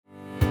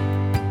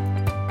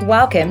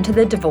Welcome to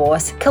the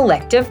Divorce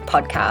Collective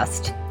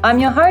podcast. I'm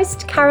your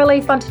host,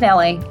 Carolee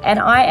Fontanelli, and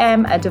I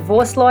am a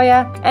divorce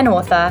lawyer and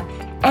author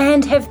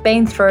and have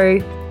been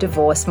through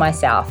divorce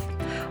myself.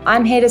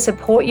 I'm here to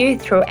support you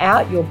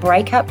throughout your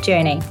breakup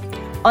journey.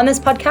 On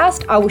this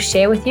podcast, I will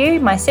share with you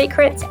my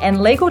secrets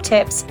and legal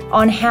tips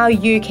on how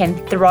you can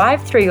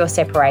thrive through your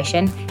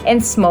separation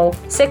in small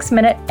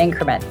 6-minute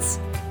increments.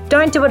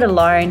 Don't do it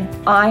alone.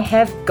 I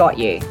have got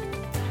you.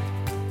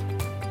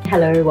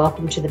 Hello,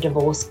 welcome to the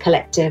Divorce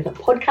Collective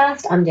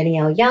podcast. I'm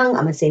Dannielle Young.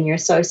 I'm a senior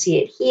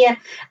associate here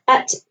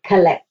at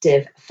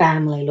Collective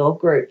Family Law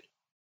Group.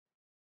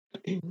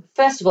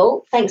 First of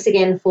all, thanks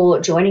again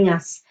for joining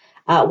us.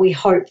 We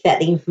hope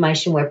that the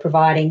information we're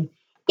providing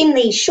in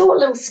these short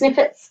little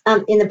snippets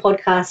in the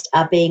podcast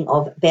are being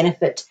of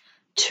benefit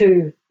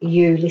to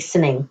you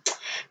listening.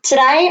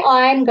 Today,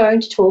 I'm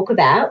going to talk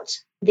about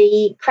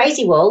the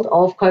crazy world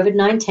of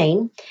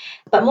COVID-19,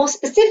 but more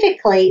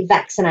specifically,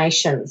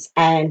 vaccinations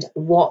and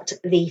what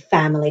the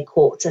family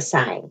courts are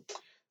saying.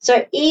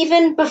 So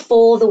even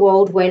before the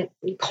world went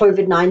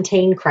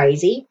COVID-19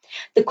 crazy,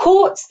 the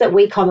courts that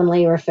we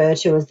commonly refer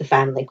to as the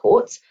family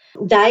courts,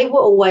 they were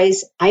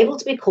always able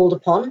to be called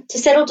upon to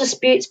settle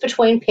disputes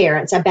between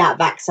parents about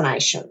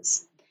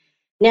vaccinations.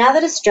 Now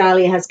that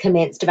Australia has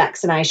commenced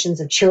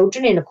vaccinations of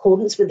children in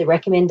accordance with the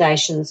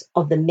recommendations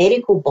of the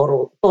medical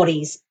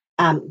bodies,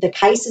 the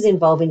cases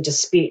involving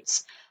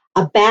disputes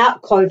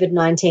about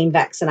COVID-19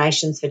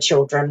 vaccinations for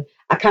children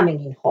are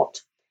coming in hot.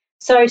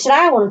 So today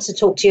I wanted to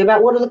talk to you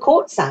about what are the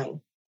courts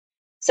saying.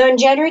 So in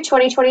January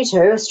 2022,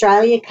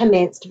 Australia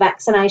commenced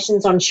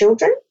vaccinations on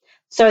children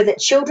so that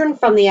children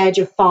from the age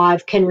of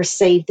 5 can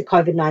receive the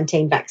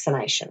COVID-19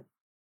 vaccination.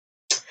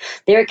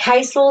 There are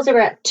case laws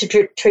about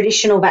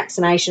traditional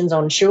vaccinations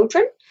on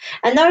children,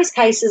 and those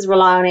cases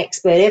rely on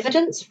expert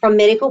evidence from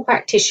medical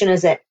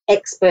practitioners and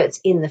experts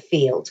in the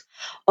field.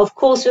 Of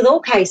course, with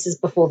all cases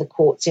before the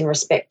courts in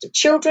respect of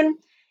children,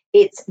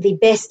 it's the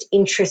best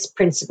interest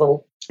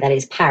principle that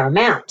is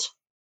paramount.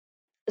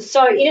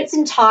 So in its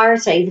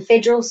entirety, the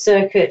Federal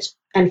Circuit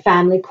and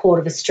Family Court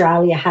of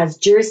Australia has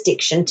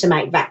jurisdiction to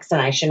make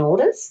vaccination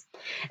orders,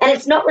 and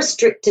it's not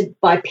restricted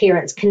by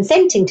parents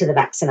consenting to the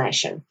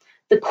vaccination.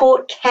 The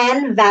court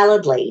can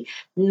validly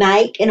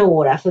make an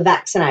order for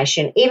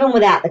vaccination even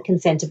without the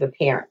consent of a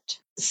parent.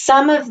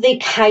 Some of the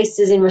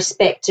cases in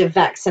respect of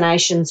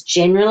vaccinations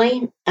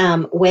generally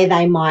where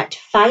they might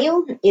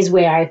fail is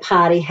where a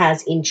party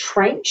has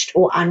entrenched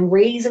or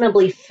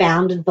unreasonably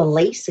founded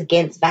beliefs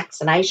against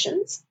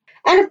vaccinations.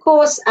 And, of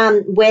course,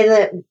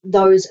 whether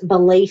those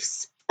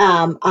beliefs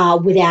are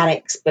without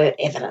expert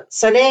evidence.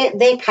 So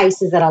they're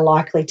cases that are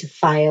likely to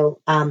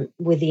fail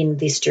within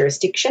this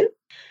jurisdiction.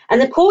 And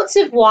the courts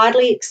have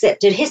widely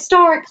accepted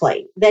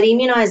historically that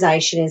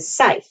immunisation is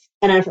safe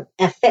and an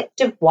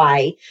effective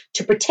way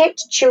to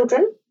protect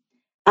children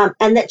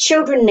and that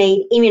children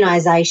need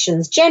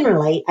immunisations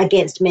generally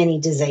against many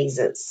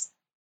diseases.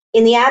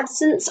 In the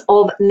absence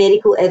of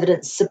medical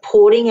evidence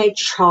supporting a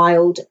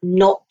child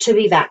not to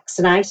be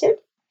vaccinated,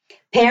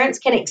 parents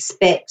can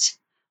expect,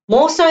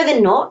 more so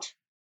than not,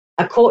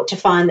 a court to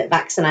find that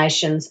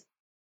vaccinations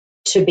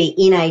to be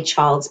in a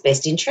child's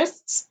best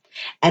interests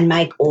and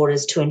make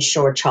orders to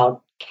ensure a child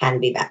can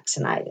be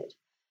vaccinated.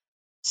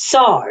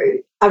 So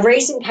a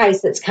recent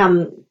case that's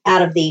come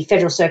out of the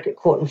Federal Circuit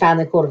Court and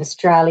Family Court of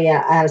Australia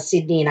out of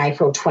Sydney in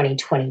April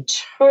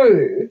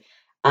 2022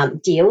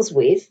 deals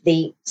with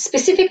the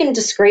specific and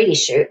discrete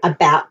issue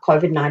about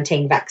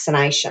COVID-19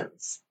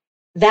 vaccinations.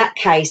 That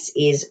case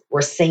is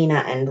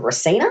Racina and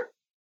Racina.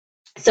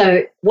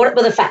 So what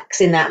were the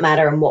facts in that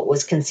matter and what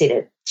was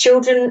considered?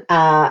 Children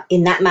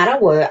in that matter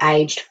were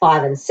aged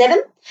 5 and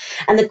 7,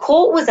 and the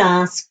court was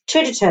asked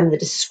to determine the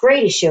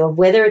discrete issue of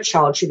whether a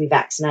child should be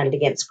vaccinated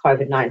against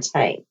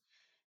COVID-19.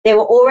 There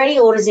were already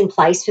orders in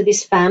place for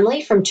this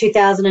family from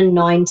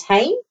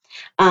 2019,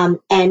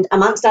 and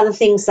amongst other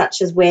things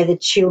such as where the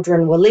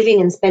children were living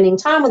and spending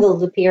time with all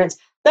the parents,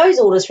 those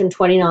orders from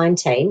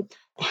 2019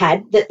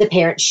 had that the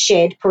parents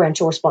shared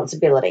parental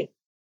responsibility.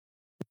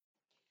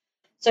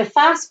 So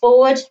fast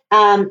forward,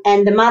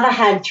 and the mother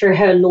had, through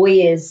her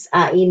lawyers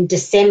in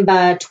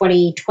December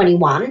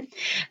 2021,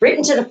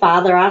 written to the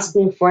father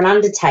asking for an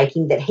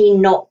undertaking that he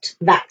not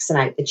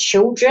vaccinate the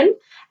children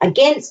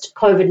against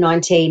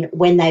COVID-19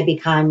 when they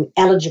became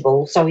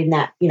eligible, so in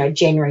that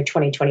January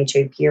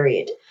 2022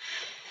 period.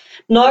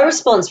 No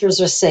response was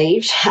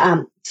received,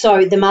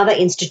 so the mother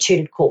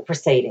instituted court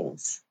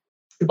proceedings.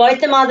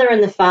 Both the mother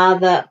and the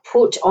father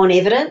put on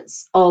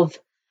evidence of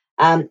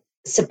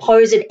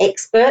supposed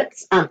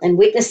experts and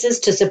witnesses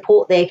to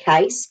support their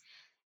case.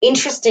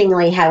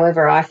 Interestingly,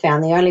 however, I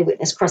found the only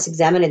witness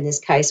cross-examined in this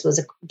case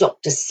was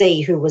Dr.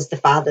 C, who was the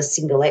father's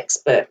single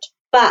expert.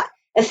 But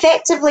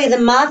effectively, the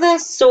mother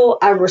saw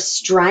a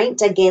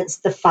restraint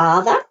against the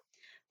father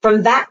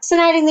from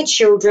vaccinating the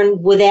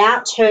children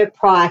without her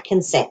prior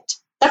consent.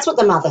 That's what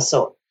the mother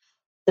saw.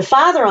 The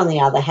father, on the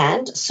other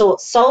hand,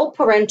 sought sole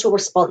parental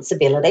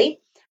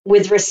responsibility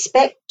with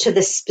respect to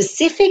the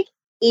specific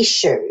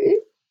issue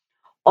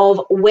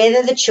of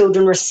whether the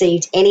children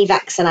received any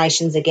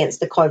vaccinations against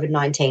the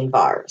COVID-19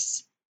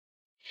 virus.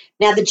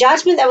 Now, the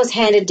judgment that was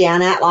handed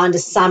down outlined a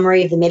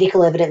summary of the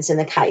medical evidence in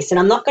the case, and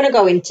I'm not going to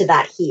go into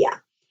that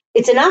here.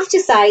 It's enough to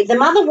say the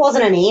mother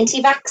wasn't an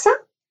anti-vaxxer,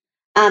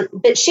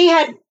 but she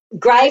had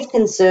grave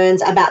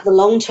concerns about the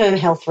long-term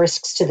health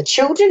risks to the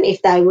children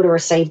if they were to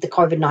receive the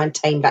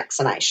COVID-19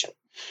 vaccination.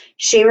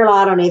 She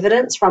relied on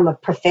evidence from a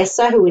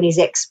professor who in his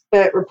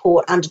expert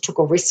report undertook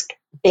a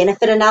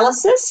risk-benefit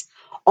analysis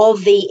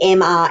of the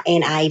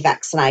mRNA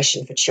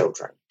vaccination for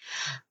children.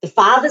 The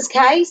father's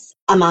case,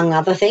 among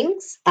other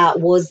things,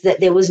 was that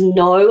there was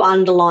no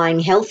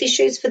underlying health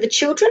issues for the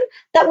children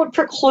that would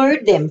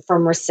preclude them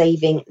from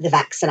receiving the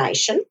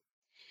vaccination.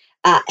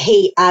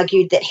 He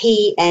argued that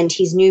he and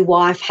his new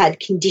wife had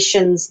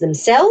conditions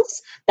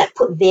themselves that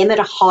put them at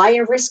a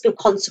higher risk of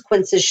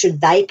consequences should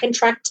they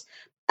contract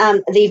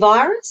the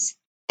virus.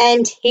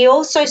 And he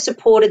also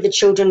supported the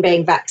children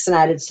being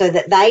vaccinated so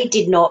that they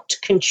did not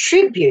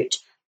contribute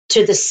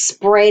to the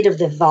spread of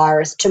the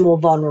virus to more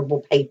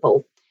vulnerable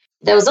people.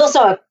 There was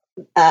also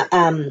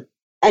an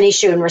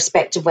issue in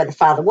respect of where the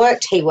father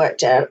worked. He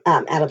worked out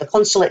of the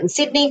consulate in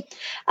Sydney.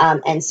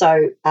 And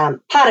so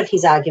part of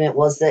his argument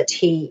was that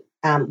he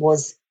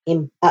was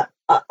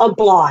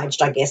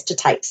obliged, I guess, to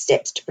take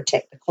steps to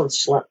protect the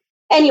consulate.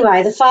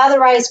 Anyway, the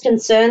father raised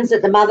concerns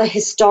that the mother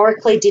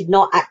historically did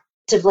not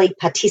actively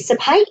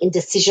participate in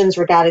decisions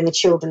regarding the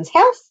children's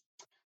health,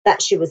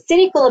 that she was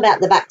cynical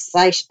about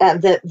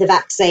the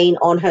vaccine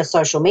on her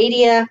social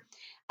media,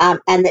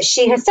 and that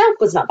she herself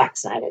was not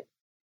vaccinated.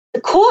 The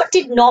court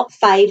did not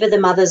favour the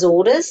mother's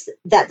orders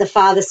that the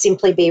father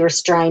simply be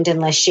restrained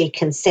unless she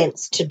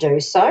consents to do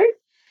so,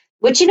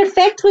 which in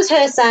effect was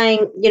her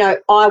saying,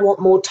 I want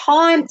more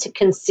time to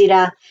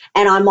consider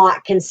and I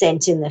might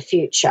consent in the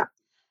future.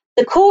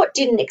 The court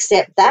didn't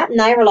accept that and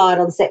they relied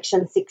on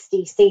Section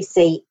 60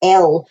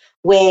 CCL,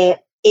 where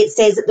it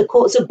says that the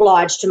court's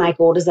obliged to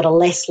make orders that are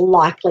less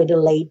likely to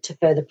lead to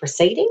further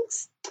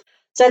proceedings.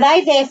 So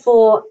they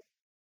therefore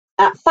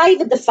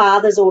favoured the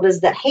father's orders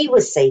that he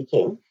was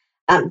seeking,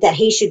 that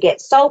he should get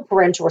sole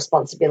parental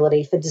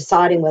responsibility for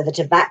deciding whether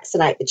to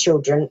vaccinate the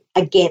children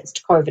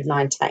against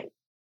COVID-19.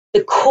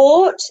 The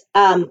court,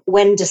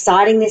 when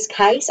deciding this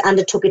case,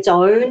 undertook its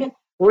own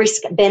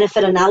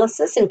risk-benefit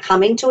analysis in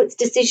coming to its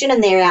decision,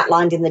 and they're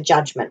outlined in the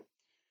judgment.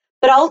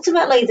 But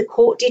ultimately, the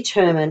court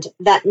determined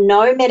that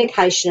no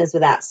medication is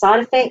without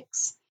side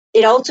effects.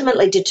 It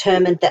ultimately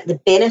determined that the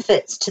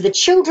benefits to the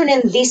children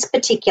in this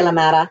particular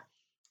matter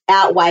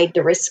outweighed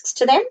the risks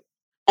to them.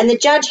 And the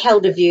judge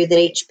held a view that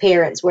each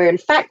parents were in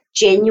fact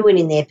genuine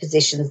in their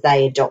positions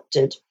they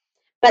adopted.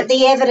 But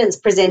the evidence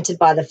presented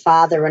by the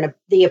father and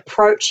the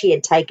approach he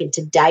had taken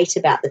to date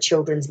about the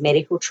children's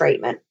medical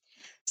treatment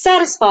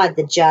satisfied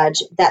the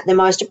judge that the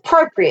most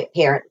appropriate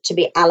parent to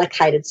be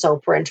allocated sole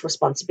parental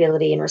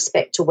responsibility in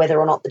respect to whether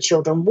or not the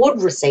children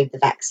would receive the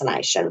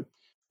vaccination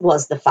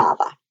was the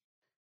father.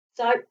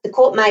 So the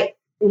court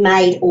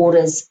made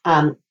orders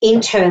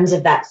in terms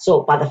of that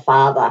sought by the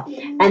father,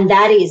 and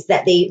that is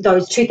that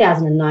those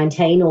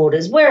 2019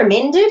 orders were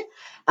amended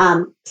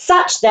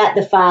such that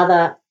the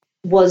father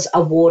was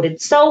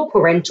awarded sole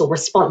parental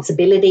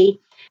responsibility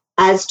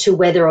as to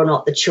whether or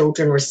not the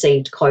children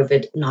received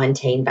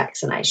COVID-19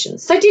 vaccinations.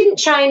 So it didn't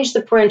change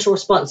the parental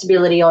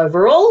responsibility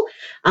overall,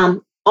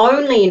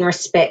 only in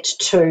respect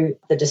to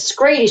the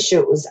discrete issue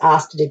it was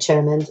asked to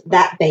determine,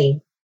 that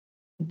being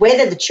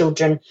whether the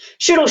children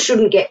should or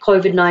shouldn't get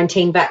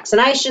COVID-19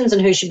 vaccinations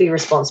and who should be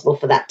responsible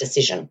for that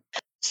decision.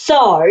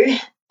 So,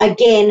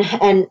 again,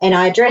 and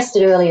I addressed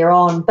it earlier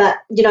on, but,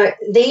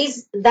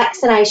 these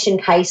vaccination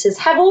cases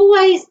have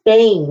always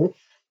been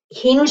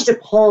hinged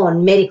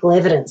upon medical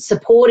evidence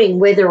supporting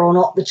whether or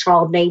not the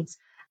child needs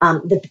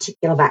the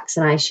particular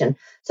vaccination.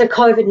 So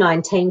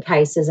COVID-19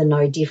 cases are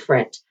no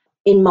different.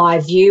 In my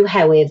view,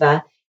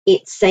 however,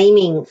 it's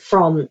seeming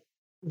from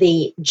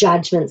the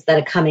judgments that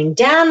are coming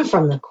down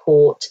from the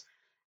court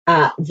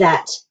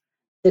that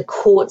the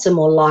courts are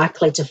more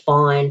likely to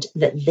find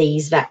that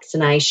these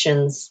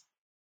vaccinations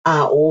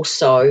are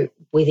also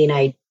in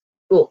a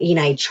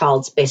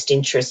child's best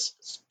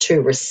interest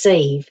to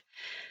receive,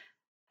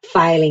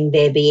 failing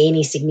there be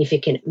any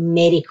significant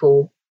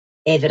medical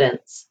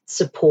evidence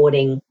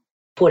supporting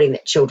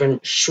that children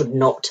should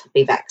not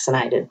be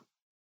vaccinated.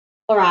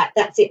 All right,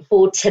 that's it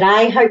for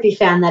today. Hope you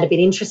found that a bit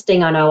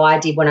interesting. I know I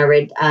did when I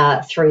read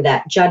through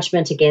that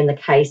judgment. Again, the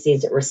case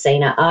is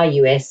Rusena,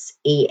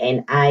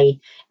 Rusena,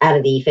 out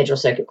of the Federal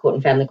Circuit Court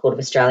and Family Court of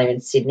Australia in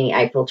Sydney,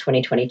 April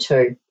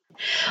 2022.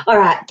 All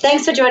right,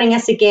 thanks for joining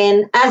us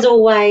again. As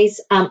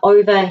always,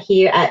 over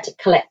here at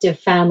Collective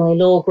Family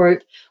Law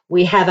Group,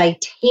 we have a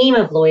team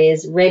of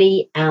lawyers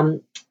ready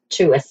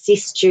to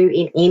assist you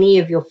in any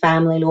of your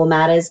family law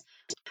matters.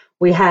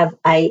 We have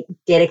a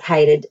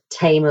dedicated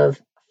team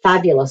of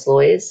fabulous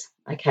lawyers.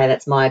 Okay,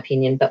 that's my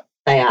opinion, but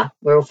they are.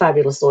 We're all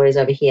fabulous lawyers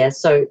over here.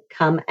 So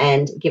come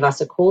and give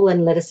us a call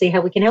and let us see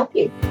how we can help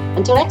you.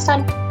 Until next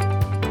time.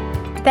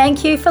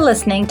 Thank you for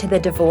listening to the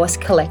Divorce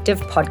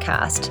Collective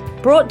podcast,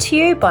 brought to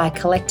you by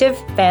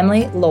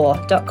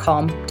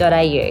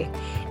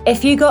collectivefamilylaw.com.au.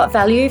 If you got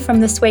value from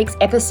this week's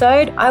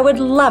episode, I would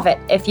love it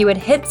if you would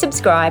hit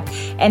subscribe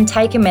and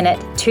take a minute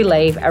to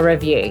leave a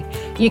review.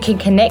 You can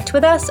connect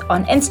with us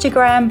on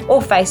Instagram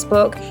or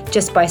Facebook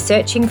just by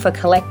searching for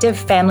Collective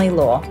Family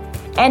Law.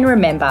 And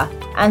remember,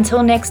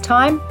 until next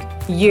time,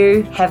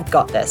 you have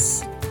got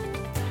this.